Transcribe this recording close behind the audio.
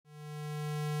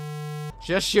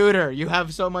Just shoot her. You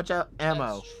have so much ammo.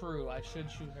 That's true. I should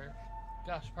shoot her.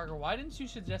 Gosh, Parker, why didn't you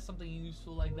suggest something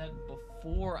useful like that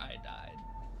before I died?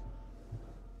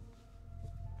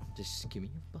 Just give me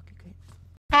your bucket,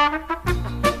 okay?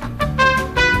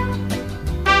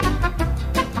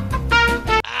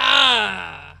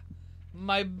 Ah!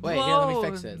 My bones! Wait, here, let me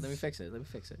fix it. Let me fix it. Let me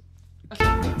fix it.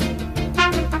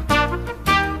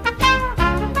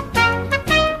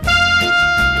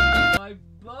 My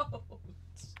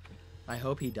bones! I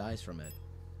hope he dies from it.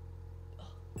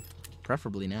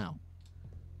 Preferably now.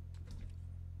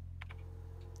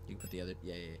 You can put the other...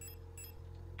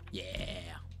 Yeah.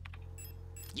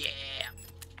 Yeah!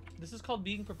 This is called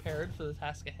being prepared for the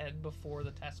task ahead before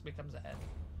the task becomes ahead.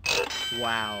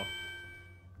 Wow.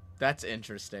 That's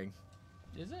interesting.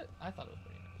 Is it? I thought it was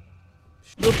pretty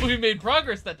nice. Look, we made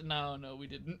progress that... No, we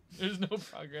didn't. There's no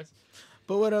progress.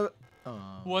 But what a...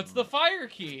 What's the fire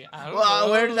key? I don't Well,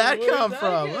 know. where did that come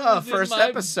from? Oh, It's in first my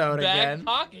episode back again.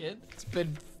 Pocket. It's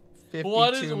been 52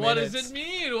 What minutes. does it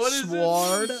mean? What is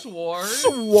Sword. it? Sword.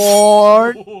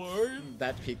 Sword. Sword.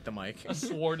 That peaked the mic. A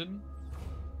sworden.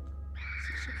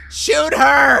 Shoot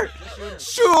her!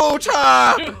 Shoot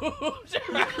her!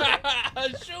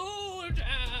 Shoot!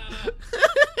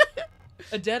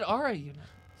 A dead Aura unit.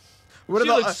 What She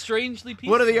are looks strangely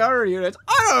peaceful. What are the other units?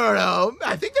 I don't know.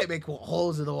 I think they make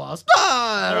holes in the walls.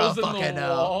 I Holes don't in fucking the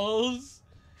know. walls.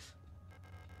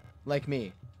 Like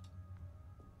me.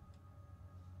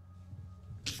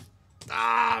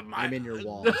 I'm in your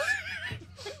walls.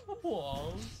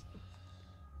 Walls.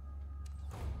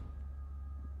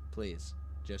 Please,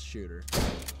 just shoot her.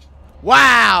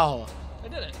 Wow! I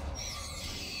did it.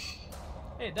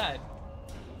 Hey, it died.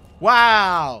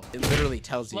 Wow! It literally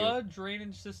tells you. Flood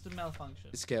drainage system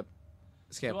malfunction. Skip.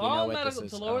 Skip. To We know all what medical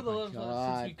this is. to lower Oh the my level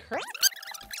God. since we currently.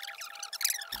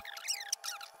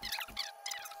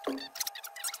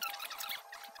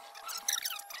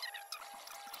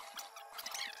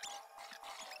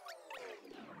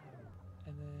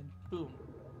 And then boom,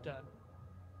 done.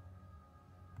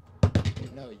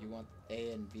 No, you want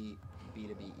A and B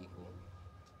to be equal.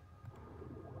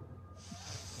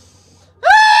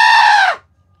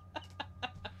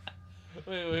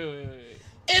 Wait.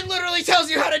 It literally tells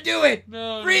you how to do it!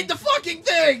 No. Read the fucking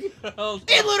thing! Hold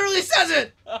It on. literally says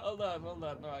it! Hold on.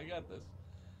 No, I got this.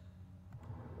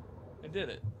 I did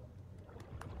it.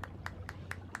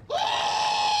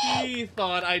 He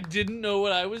thought I didn't know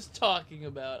what I was talking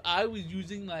about. I was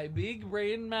using my big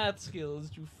brain math skills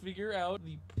to figure out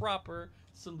the proper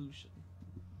solution.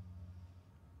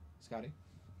 Scotty,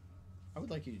 I would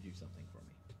like you to do something for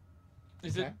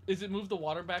me. Is it move the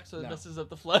water back so it No. messes up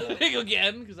the flooding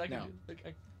again? Because I can No. do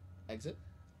it. Exit.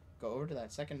 Go over to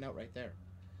that second note right there.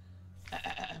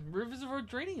 Reservoir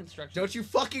draining instructions. Don't you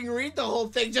fucking read the whole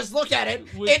thing, just look at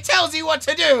it! With- It tells you what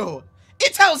to do!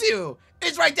 It tells you!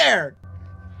 It's right there!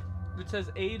 It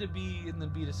says A to B and then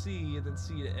B to C and then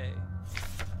C to A.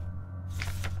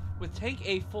 With tank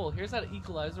A full, here's how to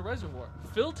equalize the reservoir.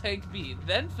 Fill tank B,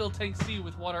 then fill tank C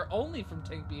with water only from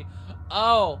tank B.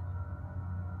 Oh.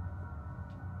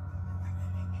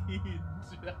 He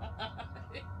died.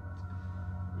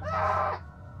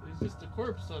 There's just a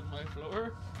corpse on my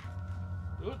floor.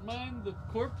 Don't mind the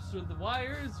corpse or the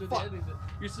wires or Fuck. anything.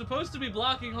 You're supposed to be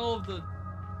blocking all of the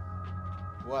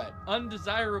What?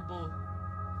 undesirable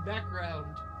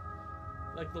background.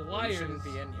 Like the wires. You shouldn't be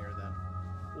in here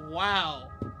then. Wow.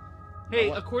 Hey,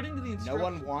 one- according to the No instructions.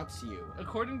 one wants you.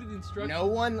 According to the instructions. No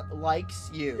one likes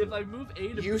you. If I move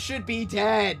A to You should be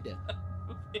dead.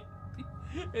 B,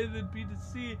 and then B to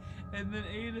C, and then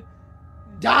A to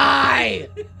Die!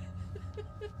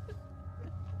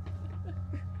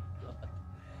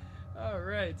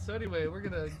 Alright, so anyway, we're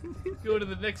gonna go to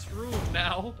the next room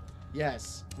now.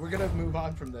 Yes, we're gonna move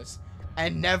on from this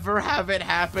and never have it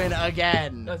happen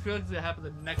again. I feel like it's gonna happen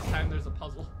the next time there's a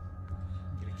puzzle.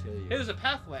 I'm gonna kill you. Hey, there's a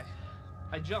pathway.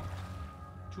 I jumped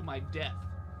to my death.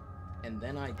 And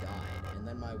then I died, and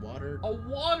then my water. A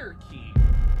water key.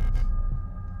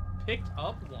 Picked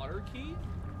up water key?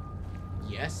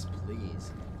 Yes,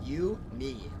 please. You,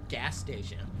 me, gas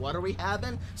station. What are we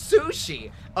having?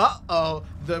 Sushi. Uh-oh.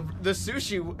 The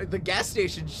sushi, the gas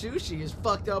station sushi has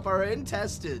fucked up our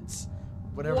intestines.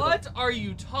 Whatever. What are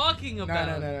you talking No,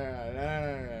 about?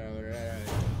 no.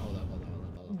 Hold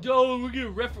up. Yo, we're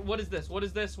gonna what is this? What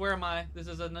is this? Where am I? This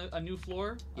is a new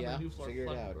floor? I'm Yeah, a new floor. figure it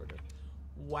Flood out. floor.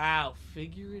 Wow,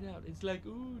 figure it out. It's like,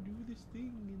 oh, do this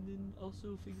thing and then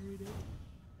also figure it out.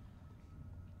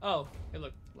 Oh, hey,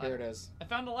 look. Ladder. Here it is. I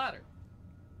found a ladder.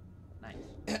 Nice.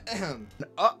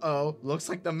 Uh-oh. Looks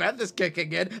like the meth is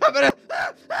kicking in. I'm gonna...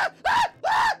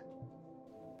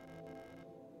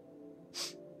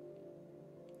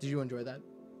 Did you enjoy that?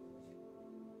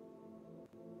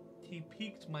 He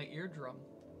peaked my eardrum.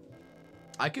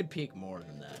 I could peek more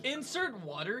than that. Insert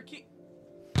water key.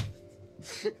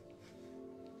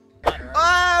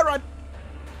 Ah, run!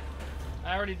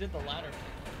 I already did the ladder.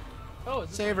 Oh, is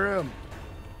this Save room.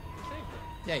 Save room.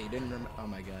 Yeah, you didn't remember. Oh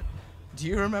my god. Do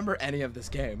you remember any of this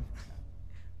game?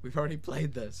 We've already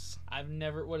played this. I've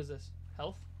never. What is this?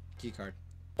 Health? Key card.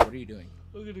 What are you doing?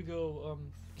 We're gonna go.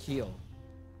 Heal.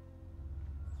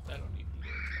 I don't need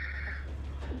heal.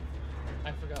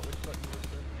 I forgot which button was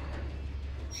for.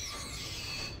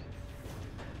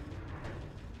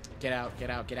 Get out, get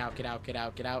out, get out, get out, get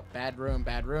out, get out. Bad room,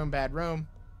 bad room, bad room.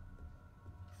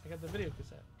 I got the video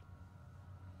cassette.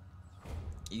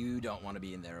 You don't want to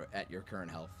be in there at your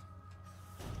current health.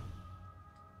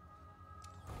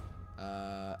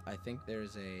 I think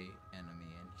there's a enemy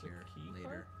in here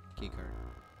later. Key card.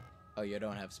 Oh, you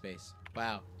don't have space.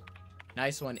 Wow.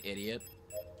 Nice one, idiot.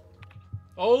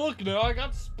 Oh, look, now I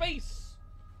got space.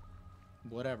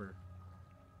 Whatever.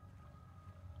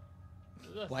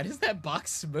 Ugh. Why does that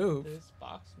box move? This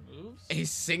box moves? A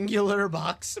singular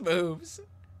box moves.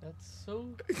 That's so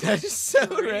That is so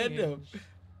strange. random.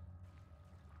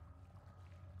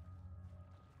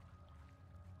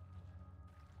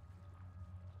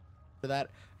 For that,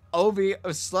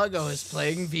 Sluggo is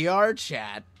playing VR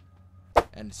chat.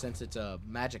 And since it's a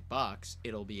magic box,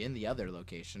 it'll be in the other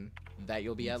location that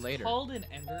you'll be at later. It's called an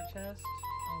ender chest.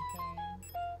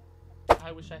 Okay.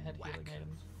 I wish I had healing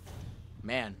items.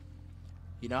 Man,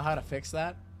 you know how to fix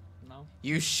that? No.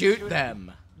 You shoot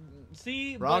them.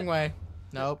 See? Wrong way.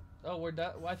 Nope. Oh, we're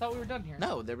done. Well, I thought we were done here.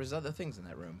 No, there was other things in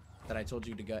that room that I told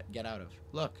you to get out of.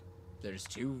 Look, there's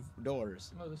 2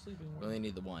 doors. Oh, the sleeping We room. only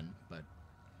need the one, but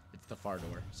it's the far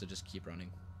door, so just keep running.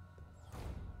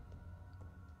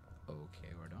 Okay,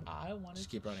 we're done. I wanted Just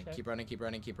keep to running, check- keep running, keep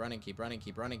running, keep running, keep running,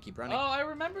 keep running, keep running. Oh, I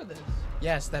remember this.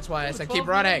 Yes, that's why I Ooh, said 12 keep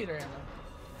running. millimeter ammo.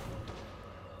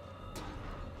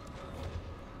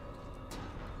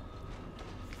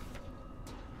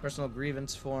 Personal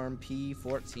grievance form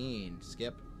P14.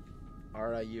 Skip.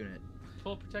 RI unit.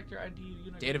 Toll protector ID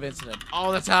unit. Date of incident.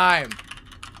 All the time.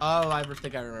 Oh, I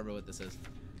think I remember what this is.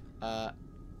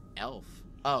 Elf.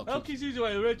 Oh, LPC's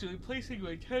away originally placing a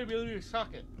 10mm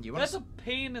socket. That's a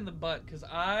pain in the butt because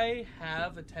I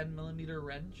have a 10mm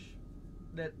wrench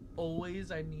that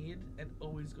always I need and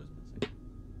always goes missing.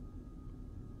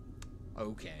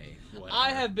 Okay. Whatever.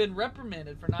 I have been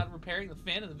reprimanded for not repairing the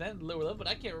fan in the vent lower level, but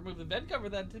I can't remove the vent cover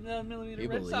of that 10mm You wrench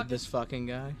believe socket. this fucking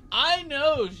guy? I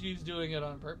know she's doing it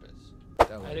on purpose.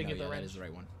 Oh, I didn't get the wrench. That is the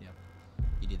right one. Yeah.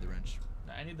 You need the wrench.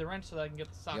 I need the wrench so that I can get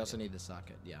the socket. You also need the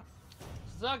socket. Yeah.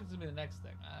 The socket's gonna be the next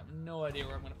thing. I have no idea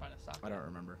where I'm gonna find a socket. I don't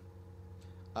remember.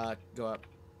 Go up.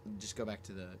 Just go back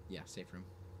to the safe room.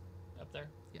 Up there?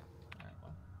 Yeah. Alright,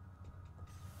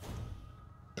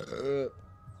 well.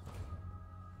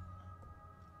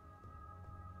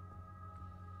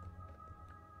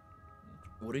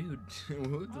 What are you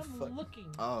doing? What the I'm fuck? looking.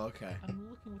 Oh, okay. I'm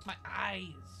looking with my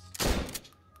eyes.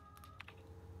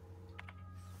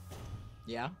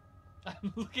 Yeah?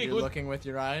 I'm looking You're with, looking with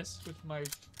your eyes? with my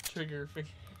trigger finger.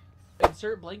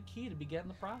 Insert blank key to begin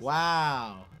the process.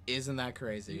 Wow. Isn't that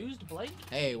crazy? Used blank?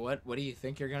 Hey, what do you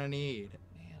think you're gonna need?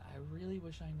 Man, I really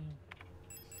wish I knew.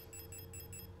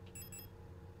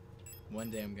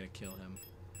 One day I'm gonna kill him.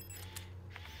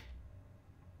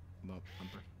 Bumper.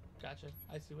 Gotcha.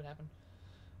 I see what happened.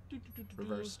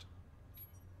 Reversed.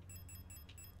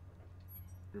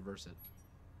 Reverse it.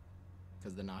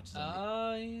 Because the notch is on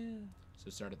Oh, yeah. So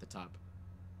start at the top.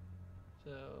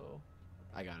 So...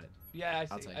 I got it. Yeah, I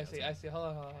I'll see. tell you, I I'll see. tell I you. see. Hold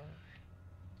on.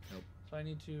 Nope. So I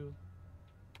need to...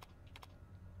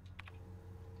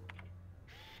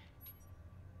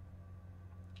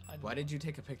 Why did you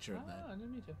take a picture of that? I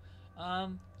didn't mean to.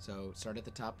 So start at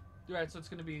the top. Right, so it's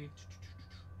going to be...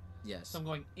 Yes. So I'm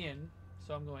going in.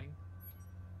 So I'm going...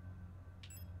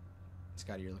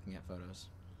 Scotty, you're looking at photos.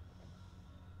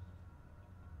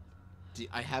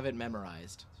 I have it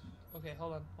memorized. Okay,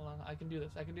 hold on. I can do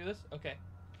this. Okay.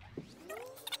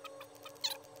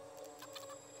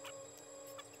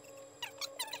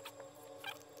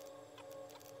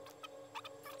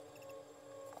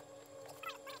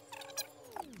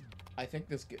 I think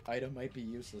this item might be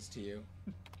useless to you.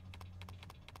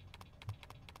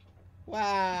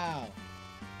 Wow!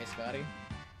 Hey, Scotty.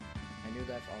 I knew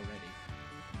that already.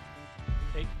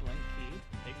 Take blank key.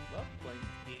 Take up blank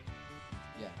key.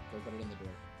 Yeah, go put it in the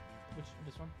door.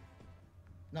 This one?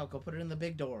 No, go put it in the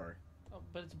big door. Oh,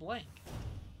 but it's blank.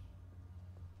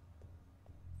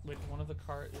 Wait, is one of the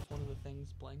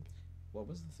things blank? What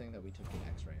was the thing that we took the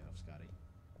X-ray of, Scotty?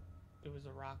 It was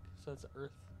a rock, so it's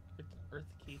earth. Earth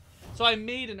key. So I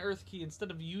made an earth key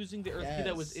instead of using the earth key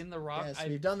that was in the rock. Yes,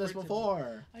 we've done this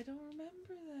before. I don't remember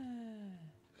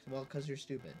that. Well, because you're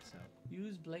stupid, so.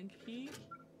 Use blank key.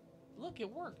 Look, it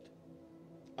worked.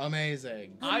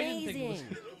 Amazing. I didn't think it was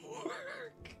gonna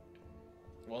work.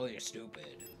 Well, you're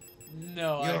stupid.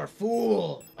 No, you're a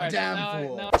fool. A right, damn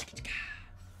fool.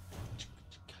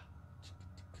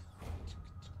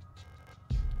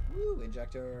 Woo,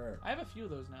 injector. I have a few of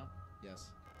those now. Yes.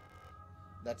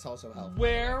 That's also helpful.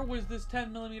 Where was this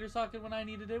 10mm socket when I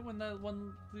needed it? When the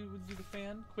one would do the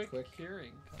fan? Quick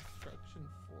curing construction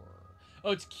for.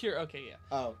 Oh, it's cure. Okay, yeah.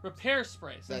 Oh. Repair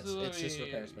spray. So it's just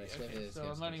repair spray. Okay, so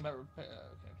I'm learning about repair.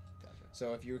 Okay, gotcha.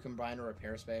 So if you combine a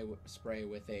repair spray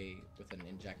with an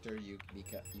injector, you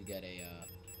get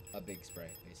a big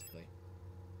spray basically.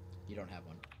 You don't have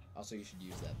one. Also, you should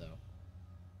use that though.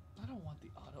 I don't want the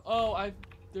auto. Oh,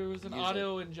 there was an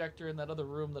auto injector in that other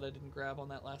room that I didn't grab on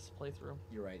that last playthrough.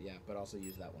 You're right, yeah, but also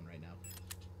use that one right now.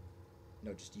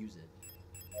 No, just use it.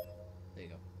 There you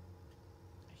go.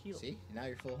 I healed. See? Now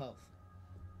you're full health.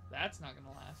 That's not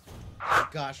gonna last.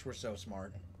 Gosh, we're so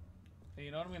smart. Hey,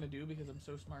 you know what I'm gonna do because I'm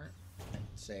so smart?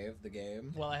 Save the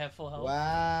game. While I have full health.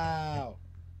 Wow.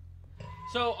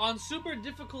 So on super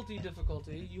difficulty,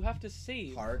 you have to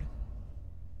save. Hard?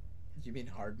 You mean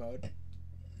hard mode?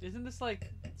 Isn't this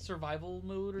like survival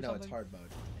mode or something? No, it's hard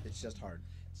mode. It's just hard.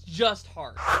 It's just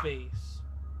hard. Space.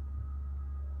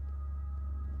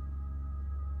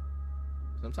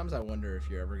 Sometimes I wonder if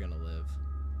you're ever gonna live.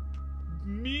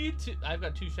 Me too. I've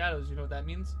got 2 shadows. You know what that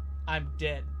means? I'm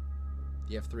dead.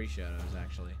 You have 3 shadows,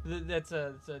 actually. It's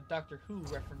a Doctor Who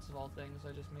reference of all things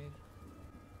I just made.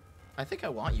 I think I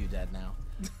want you dead now.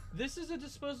 This is a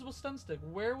disposable stun stick.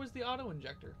 Where was the auto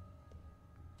injector?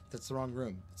 That's the wrong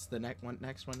room. It's the next one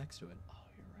next to it. Oh,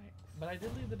 you're right. But I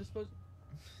did leave the disposable.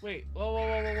 Wait.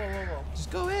 Whoa. Just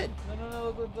go in.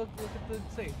 No. Look at the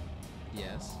safe.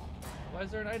 Yes. Why is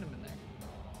there an item in there?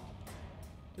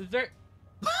 Is there?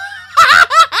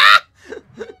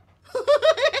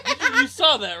 You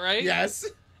saw that, right? Yes.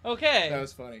 Okay. That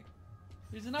was funny.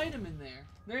 There's an item in there.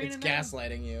 It's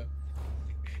gaslighting you.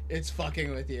 It's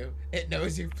fucking with you. It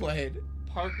knows you've played.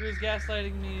 Parker's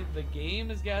gaslighting me. The game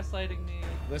is gaslighting me.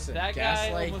 Listen, that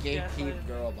gaslight, guy gatekeep,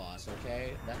 girl boss,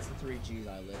 okay? That's the 3 G's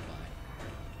I live by.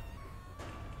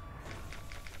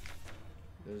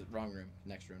 There's wrong room.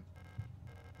 Next room.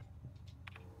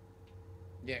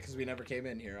 Yeah, because we never came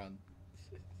in here on...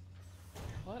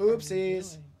 What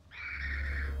Oopsies.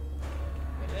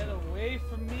 Get away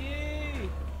from me!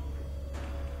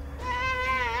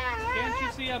 Can't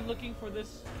you see I'm looking for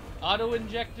this auto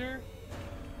injector?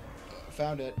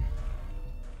 Found it.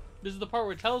 This is the part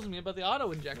where it tells me about the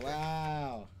auto injector.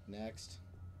 Wow. Next.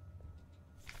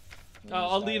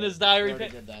 Oh, Alina's diary. Already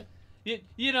did that.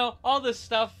 You know, all this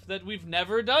stuff that we've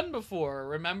never done before,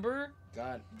 remember?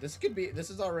 God, this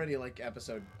is already like a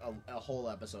whole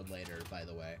episode later, by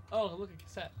the way. Oh, look, a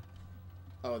cassette.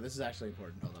 Oh, this is actually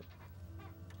important. Hold up.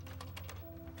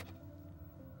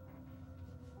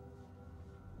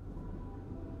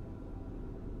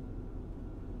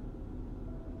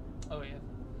 Oh, yeah.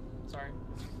 Sorry.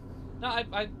 No,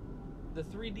 the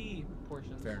 3D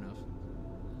portion. Fair enough.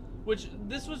 Which,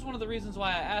 this was one of the reasons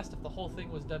why I asked if the whole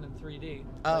thing was done in 3D.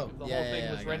 Oh, like if the whole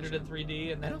thing was rendered in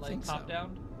 3D and then, like, top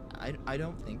down. I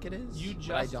don't think it is.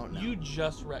 I don't know. You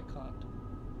just retconned.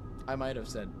 I might have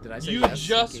said. Did I say you yes?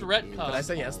 You just retconned. Did I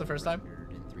say yes the first time?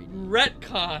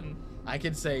 Retcon. I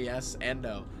could say yes and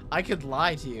no. I could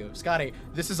lie to you. Scotty,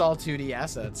 this is all 2D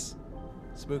assets.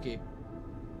 Spooky.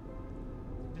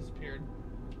 Disappeared.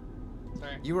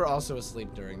 Sorry. You were also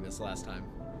asleep during this last time.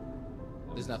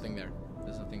 There's nothing there.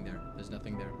 There's nothing there. There's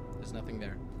nothing there. There's nothing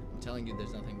there. I'm telling you,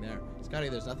 there's nothing there. Scotty,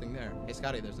 there's nothing there. Hey,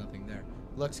 Scotty, there's nothing there.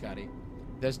 Look, Scotty.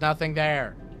 There's nothing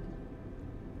there.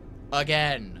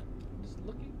 Again. Just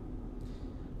looking.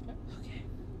 Okay.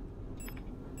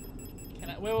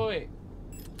 Can I... Wait.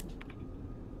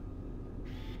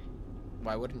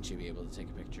 Why wouldn't you be able to take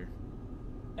a picture?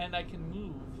 And I can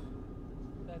move.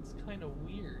 That's kind of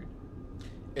weird.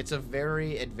 It's a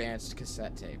very advanced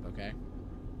cassette tape, okay?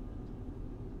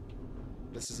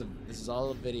 This is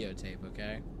all a videotape,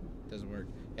 okay? Doesn't work.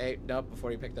 Hey, nope,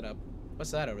 before you pick that up.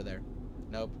 What's that over there?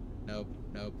 Nope.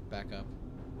 Back up.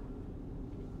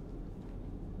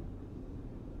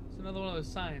 It's another one of those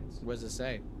signs. What does it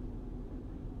say?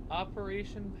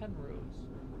 Operation Penrose.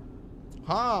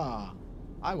 Huh.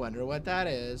 I wonder what that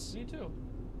is. Me too.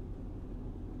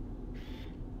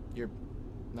 You're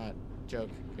not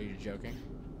joking. Are you joking?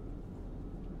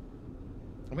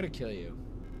 I'm gonna kill you.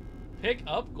 Pick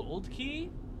up gold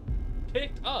key?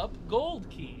 Picked up gold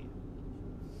key.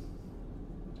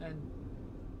 And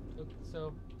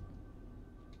so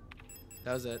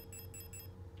That was it.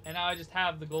 And now I just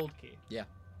have the gold key. Yeah.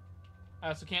 I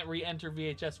also can't re-enter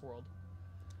VHS world.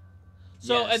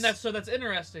 So Yes. and that's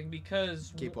interesting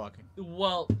because Keep walking.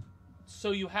 Well,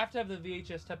 so you have to have the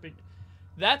VHS step in.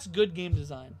 That's good game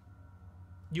design.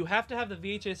 You have to have the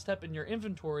VHS step in your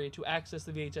inventory to access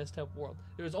the VHS step world.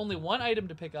 There is only one item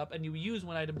to pick up, and you use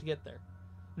one item to get there.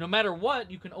 No matter what,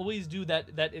 you can always do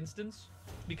that instance,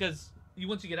 because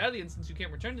once you get out of the instance, you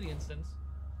can't return to the instance.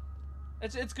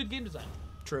 It's good game design.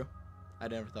 True. I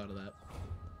never thought of that.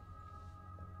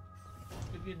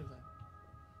 Good game design.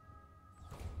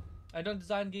 I don't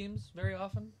design games very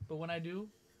often, but when I do,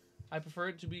 I prefer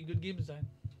it to be good game design.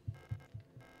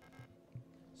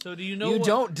 So do you know? You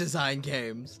don't design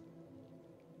games.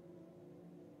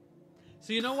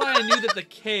 So you know why I knew that the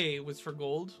K was for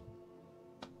gold?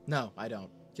 No, I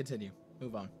don't. Continue.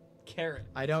 Move on. Carrot.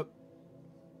 I don't.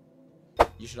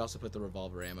 You should also put the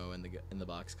revolver ammo in the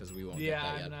box because we won't get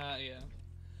that yet. Yeah.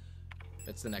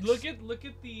 That's the next. Look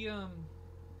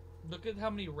at how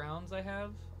many rounds I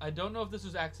have. I don't know if this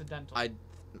was accidental.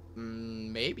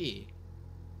 Maybe.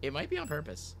 It might be on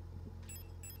purpose.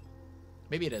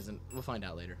 Maybe it isn't. We'll find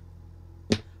out later.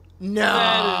 No.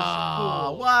 That is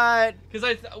cool. What?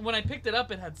 Because when I picked it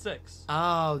up, it had 6.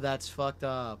 Oh, that's fucked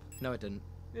up. No, it didn't.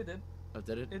 It did. Oh,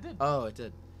 did it? It did. Oh, it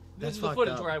did. This is the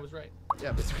footage where I was right.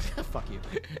 Yeah, but fuck you.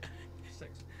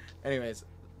 6. Anyways,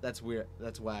 that's weird.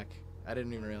 That's whack. I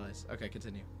didn't even realize. Okay,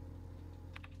 continue.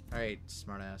 All right,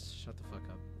 smartass, shut the fuck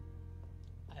up.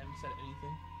 I haven't said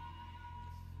anything.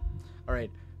 All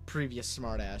right, previous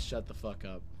smartass, shut the fuck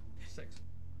up. 6.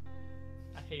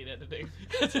 I hate editing.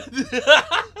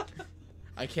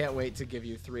 I can't wait to give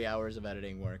you 3 hours of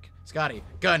editing work. Scotty,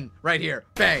 gun right here.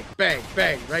 Bang, bang,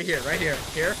 bang. Right here, right here.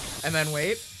 Here. And then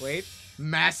wait.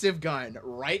 Massive gun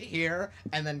right here.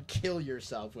 And then kill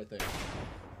yourself with it.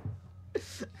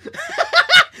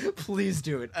 Please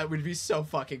do it. That would be so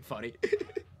fucking funny.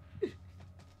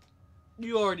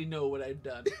 You already know what I've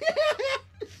done.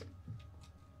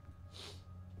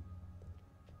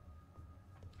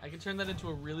 I can turn that into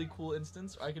a really cool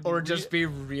instance, or I could just be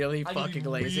really fucking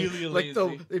lazy. Really like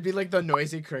lazy. it'd be like the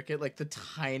noisy cricket, like the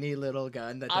tiny little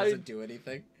gun that doesn't do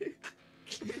anything.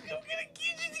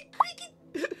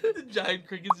 The giant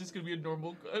cricket's just gonna be a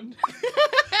normal gun.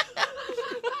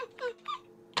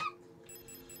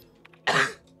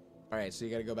 All right, so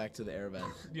you gotta go back to the air vent.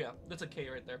 Yeah, that's a K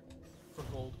right there for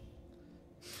gold.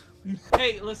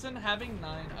 Hey, listen, having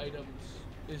 9 items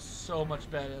is so much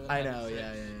better than I know, 6.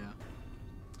 yeah.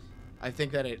 I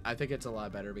think it's a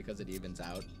lot better because it evens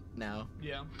out now.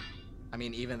 Yeah. I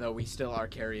mean, even though we still are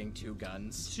carrying 2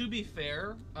 guns. To be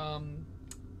fair,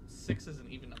 6 is an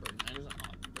even number, 9 is an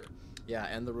odd number. Yeah,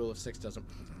 and the rule of 6 doesn't.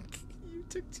 You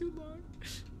took too long.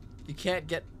 You can't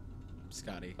get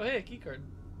Scotty. Oh hey, a key card.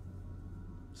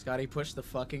 Scotty, push the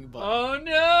fucking button. Oh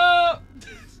no!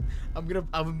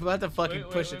 I'm about to fucking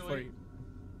push it for you.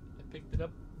 I picked it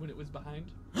up when it was behind.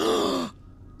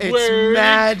 It's Where'd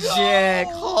magic! it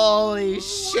go? Holy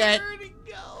shit! Where'd it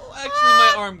go? Actually,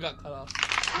 my arm got cut off.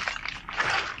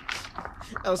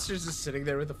 Elster's just sitting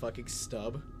there with a fucking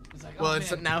stub. It's like, oh, Well,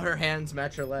 man. now her hands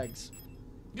match her legs.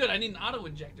 Good, I need an auto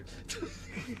injector.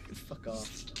 Fuck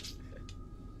off.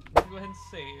 Let's go ahead and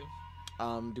save.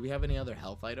 Do we have any other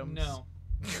health items? No.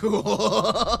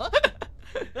 Cool.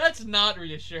 That's not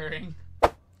reassuring.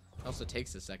 It also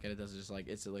takes a second. It doesn't just like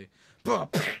instantly.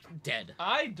 Dead.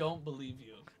 I don't believe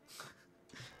you.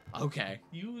 Okay.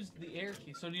 Use the air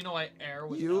key. So do you know why air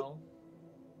was You- L?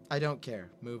 I don't care.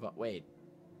 Move on. Wait.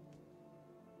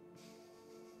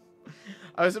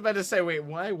 I was about to say, wait,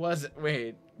 why was it?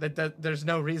 Wait, there's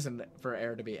no reason for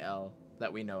air to be L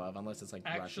that we know of, unless it's like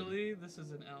Actually, this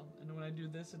is an L, and when I do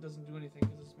this, it doesn't do anything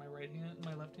because it's my right hand,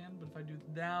 my left hand. But if I do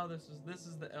now, this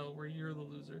is the L where you're the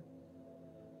loser.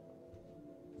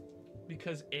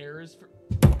 Because air is for.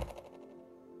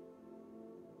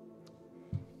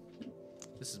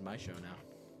 This is my show now.